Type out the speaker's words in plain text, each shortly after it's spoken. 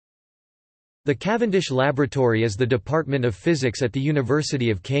The Cavendish Laboratory is the Department of Physics at the University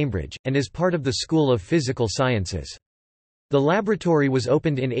of Cambridge, and is part of the School of Physical Sciences. The laboratory was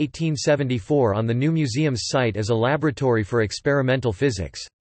opened in 1874 on the new museum's site as a laboratory for experimental physics.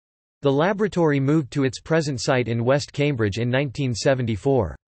 The laboratory moved to its present site in West Cambridge in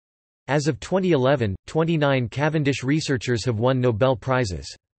 1974. As of 2011, 29 Cavendish researchers have won Nobel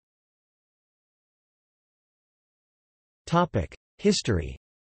Prizes. History.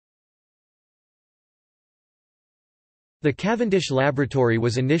 The Cavendish Laboratory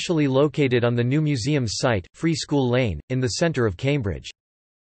was initially located on the new museum's site, Free School Lane, in the centre of Cambridge.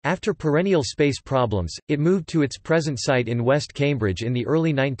 After perennial space problems, it moved to its present site in West Cambridge in the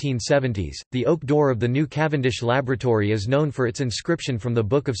early 1970s. The oak door of the new Cavendish Laboratory is known for its inscription from the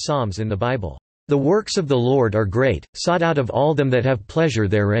Book of Psalms in the Bible, "The works of the Lord are great, sought out of all them that have pleasure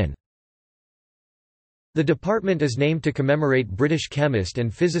therein." The department is named to commemorate British chemist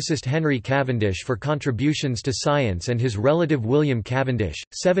and physicist Henry Cavendish for contributions to science and his relative William Cavendish,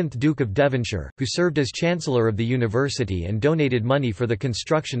 7th Duke of Devonshire, who served as Chancellor of the university and donated money for the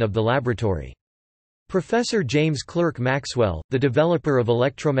construction of the laboratory. Professor James Clerk Maxwell, the developer of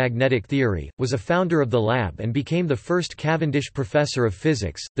electromagnetic theory, was a founder of the lab and became the first Cavendish Professor of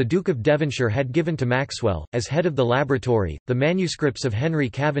Physics. The Duke of Devonshire had given to Maxwell, as head of the laboratory, the manuscripts of Henry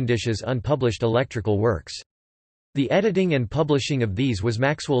Cavendish's unpublished electrical works. The editing and publishing of these was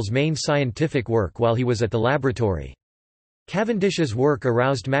Maxwell's main scientific work while he was at the laboratory. Cavendish's work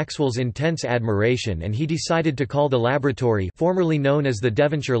aroused Maxwell's intense admiration and he decided to call the laboratory, formerly known as the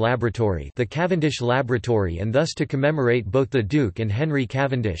Devonshire Laboratory, the Cavendish Laboratory, and thus to commemorate both the Duke and Henry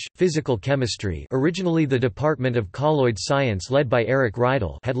Cavendish. Physical chemistry, originally the Department of Colloid Science led by Eric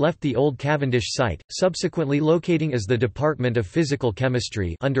Riedel, had left the old Cavendish site, subsequently locating as the Department of Physical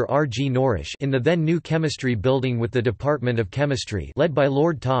Chemistry under R. G. Norrish in the then new Chemistry Building with the Department of Chemistry led by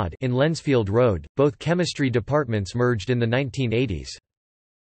Lord Todd in Lensfield Road. Both chemistry departments merged in the 1980s.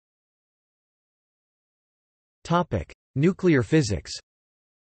 Nuclear physics.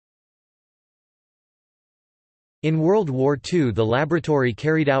 In World War II the laboratory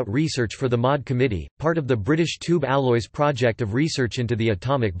carried out research for the Maud Committee, part of the British Tube Alloys project of research into the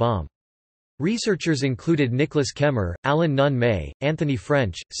atomic bomb. Researchers included Nicholas Kemmer, Alan Nunn-May, Anthony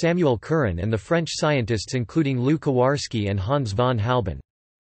French, Samuel Curran and the French scientists including Lew Kowarski and Hans von Halban.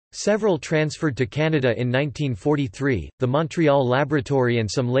 Several transferred to Canada in 1943, the Montreal Laboratory and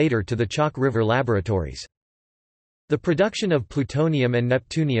some later to the Chalk River Laboratories. The production of plutonium and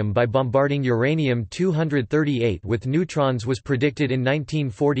neptunium by bombarding uranium-238 with neutrons was predicted in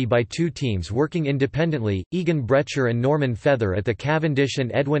 1940 by two teams working independently, Egan Brecher and Norman Feather at the Cavendish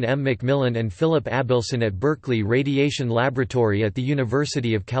and Edwin M. McMillan and Philip Abelson at Berkeley Radiation Laboratory at the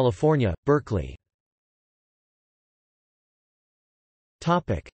University of California, Berkeley.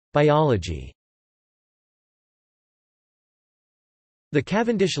 Biology. The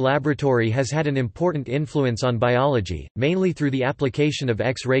Cavendish Laboratory has had an important influence on biology, mainly through the application of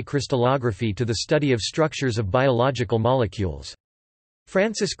X-ray crystallography to the study of structures of biological molecules.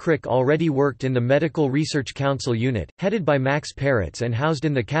 Francis Crick already worked in the Medical Research Council unit, headed by Max Perutz and housed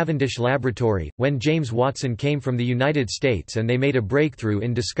in the Cavendish Laboratory, when James Watson came from the United States and they made a breakthrough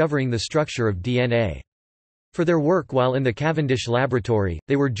in discovering the structure of DNA. For their work while in the Cavendish Laboratory,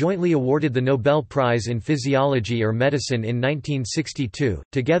 they were jointly awarded the Nobel Prize in Physiology or Medicine in 1962,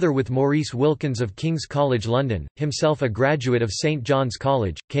 together with Maurice Wilkins of King's College London, himself a graduate of St John's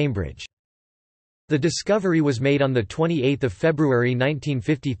College, Cambridge. The discovery was made on 28 February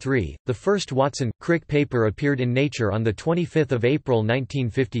 1953. The first Watson-Crick paper appeared in Nature on 25 April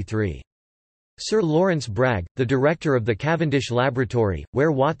 1953. Sir Lawrence Bragg, the director of the Cavendish Laboratory,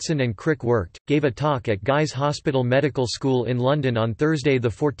 where Watson and Crick worked, gave a talk at Guy's Hospital Medical School in London on Thursday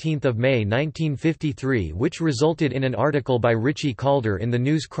 14 May 1953 which resulted in an article by Richie Calder in the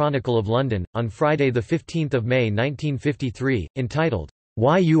News Chronicle of London, on Friday 15 May 1953, entitled,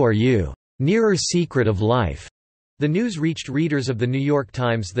 "Why You Are You? Nearer Secret of Life." The news reached readers of The New York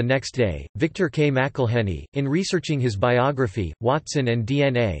Times the next day. Victor K. McElhenney, in researching his biography, Watson and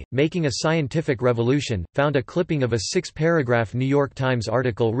DNA, Making a Scientific Revolution, found a clipping of a 6-paragraph New York Times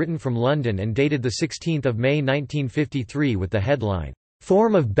article written from London and dated 16 May 1953 with the headline,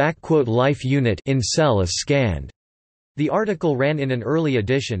 "Form of *Life Unit in Cell is Scanned." The article ran in an early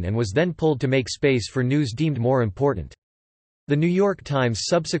edition and was then pulled to make space for news deemed more important. The New York Times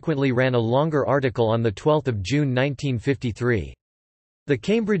subsequently ran a longer article on 12 June 1953. The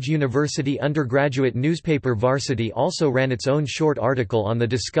Cambridge University undergraduate newspaper Varsity also ran its own short article on the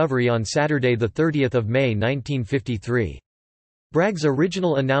discovery on Saturday 30 May 1953. Bragg's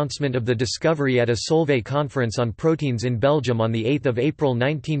original announcement of the discovery at a Solvay conference on proteins in Belgium on 8 April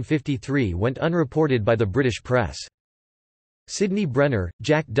 1953 went unreported by the British press. Sidney Brenner,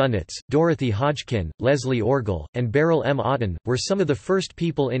 Jack Dunitz, Dorothy Hodgkin, Leslie Orgel, and Beryl M. Otten, were some of the first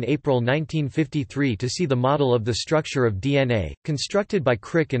people in April 1953 to see the model of the structure of DNA, constructed by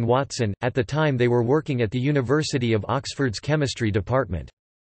Crick and Watson. At the time they were working at the University of Oxford's chemistry department.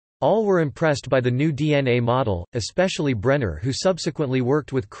 All were impressed by the new DNA model, especially Brenner, who subsequently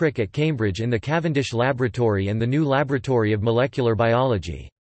worked with Crick at Cambridge in the Cavendish Laboratory and the new Laboratory of Molecular Biology.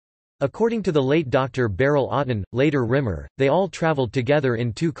 According to the late Dr. Beryl Otten, later Rimmer, they all travelled together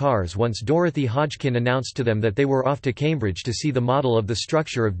in 2 cars once Dorothy Hodgkin announced to them that they were off to Cambridge to see the model of the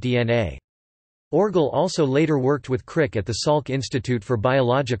structure of DNA. Orgel also later worked with Crick at the Salk Institute for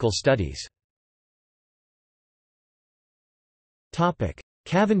Biological Studies.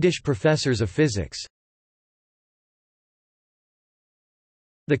 Cavendish Professors of Physics.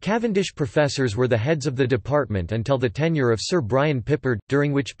 The Cavendish professors were the heads of the department until the tenure of Sir Brian Pippard,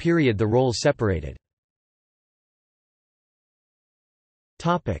 during which period the roles separated.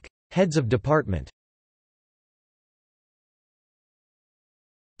 Heads of department.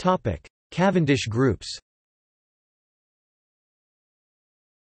 Cavendish groups.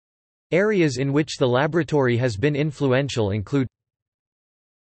 Areas in which the laboratory has been influential include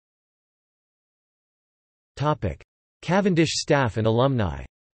Cavendish staff and alumni.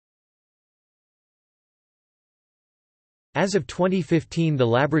 As of 2015, the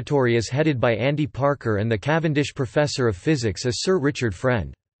laboratory is headed by Andy Parker and the Cavendish Professor of Physics is Sir Richard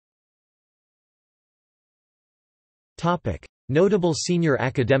Friend. Notable senior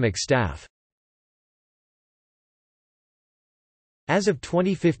academic staff. As of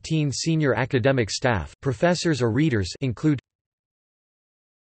 2015, senior academic staff, professors or readers include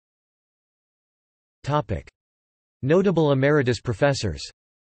Notable emeritus professors.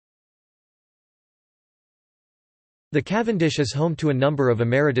 The Cavendish is home to a number of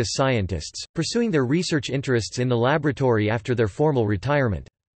emeritus scientists, pursuing their research interests in the laboratory after their formal retirement.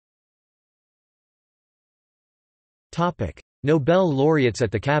 Nobel laureates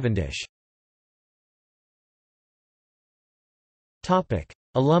at the Cavendish.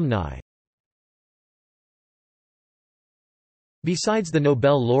 Alumni. Besides the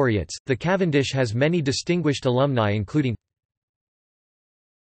Nobel laureates, the Cavendish has many distinguished alumni including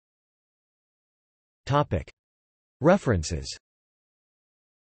References.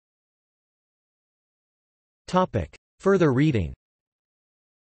 Further reading.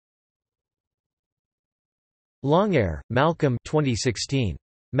 Longair, Malcolm 2016.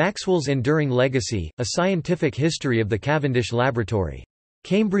 Maxwell's Enduring Legacy, A Scientific History of the Cavendish Laboratory.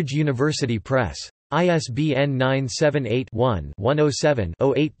 Cambridge University Press. ISBN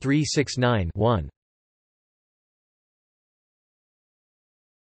 978-1-107-08369-1.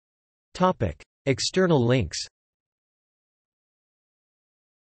 External links.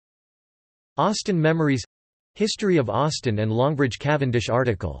 Austin Memories — History of Austin and Longbridge Cavendish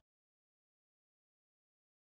article